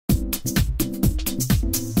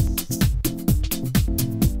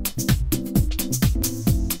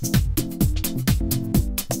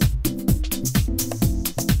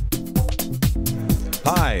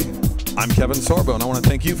I'm Kevin Sorbo, and I want to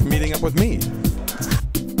thank you for meeting up with me.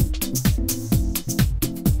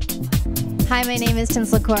 Hi, my name is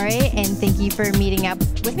Tinsel Corey, and thank you for meeting up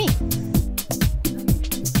with me.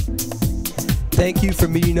 Thank you for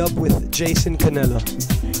meeting up with Jason Canella.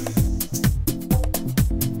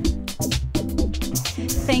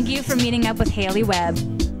 Thank you for meeting up with Haley Webb.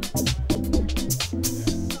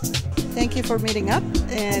 Thank you for meeting up,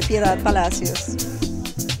 Piedad Palacios.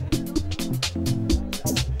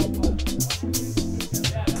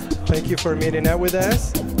 Thank you for meeting up with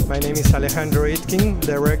us. My name is Alejandro Itkin,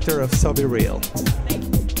 director of SoBe Real.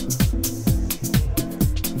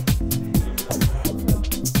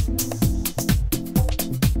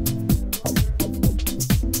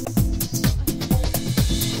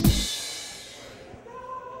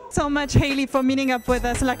 So much, Haley, for meeting up with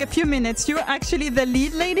us. Like a few minutes. You're actually the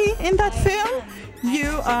lead lady in that film.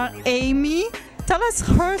 You are Amy. Tell us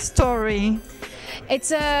her story.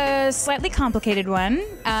 It's a slightly complicated one.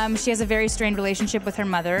 She has a very strained relationship with her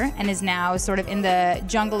mother and is now sort of in the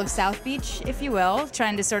jungle of South Beach, if you will,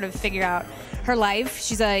 trying to sort of figure out her life.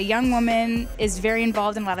 She's a young woman, is very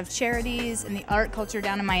involved in a lot of charities and the art culture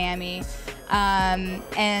down in Miami.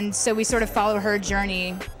 And so we sort of follow her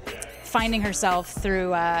journey, finding herself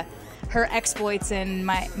through her exploits in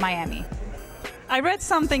Miami. I read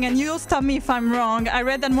something, and you'll stop me if I'm wrong. I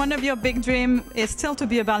read that one of your big dreams is still to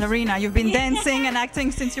be a ballerina. You've been dancing and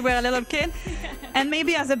acting since you were a little kid, and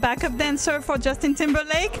maybe as a backup dancer for Justin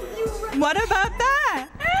Timberlake. What about that?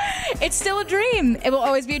 It's still a dream. It will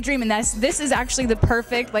always be a dream, and this is actually the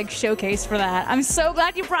perfect showcase for that. I'm so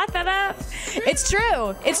glad you brought that up. It's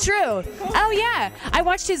true. It's true. Oh yeah, I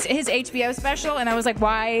watched his HBO special, and I was like,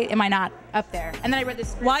 why am I not up there? And then I read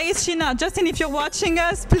this. Why is she not? Justin, if you're watching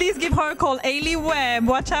us, please give her a call. Haley Webb,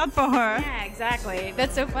 watch out for her. Yeah, exactly.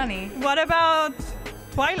 That's so funny. What about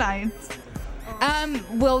Twilight?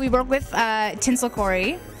 Well, we work with Tinsel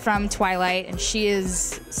Corey from Twilight, and she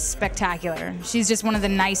is spectacular. She's just one of the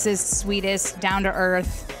nicest, sweetest,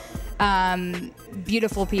 down-to-earth,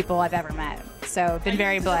 beautiful people I've ever met. So been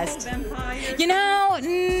very blessed. You know,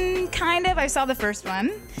 kind of. I saw the first one,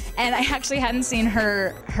 and I actually hadn't seen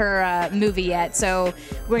her movie yet. So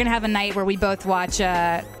we're gonna have a night where we both watch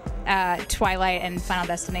Twilight and Final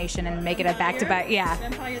Destination and make it a back-to-back. Yeah.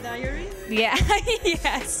 Vampire Diaries? Yeah.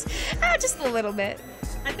 Yes. Just a little bit.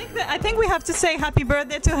 I think we have to say happy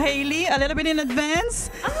birthday to Haley a little bit in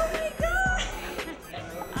advance. Oh my God!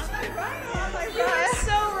 You are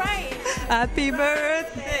so right. Happy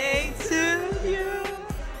birthday to you.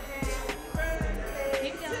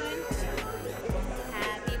 Keep going.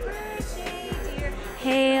 Happy birthday, dear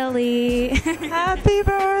Haley. Happy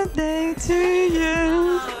birthday to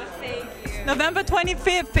you. Oh, thank you. November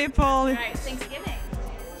 25th, people. All right, Thanksgiving.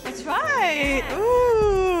 That's right.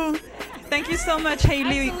 Ooh. Thank you so much,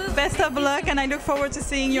 Haley. Absolutely. Best of luck, and I look forward to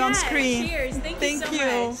seeing you on screen. Cheers. Thank you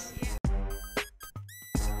so much.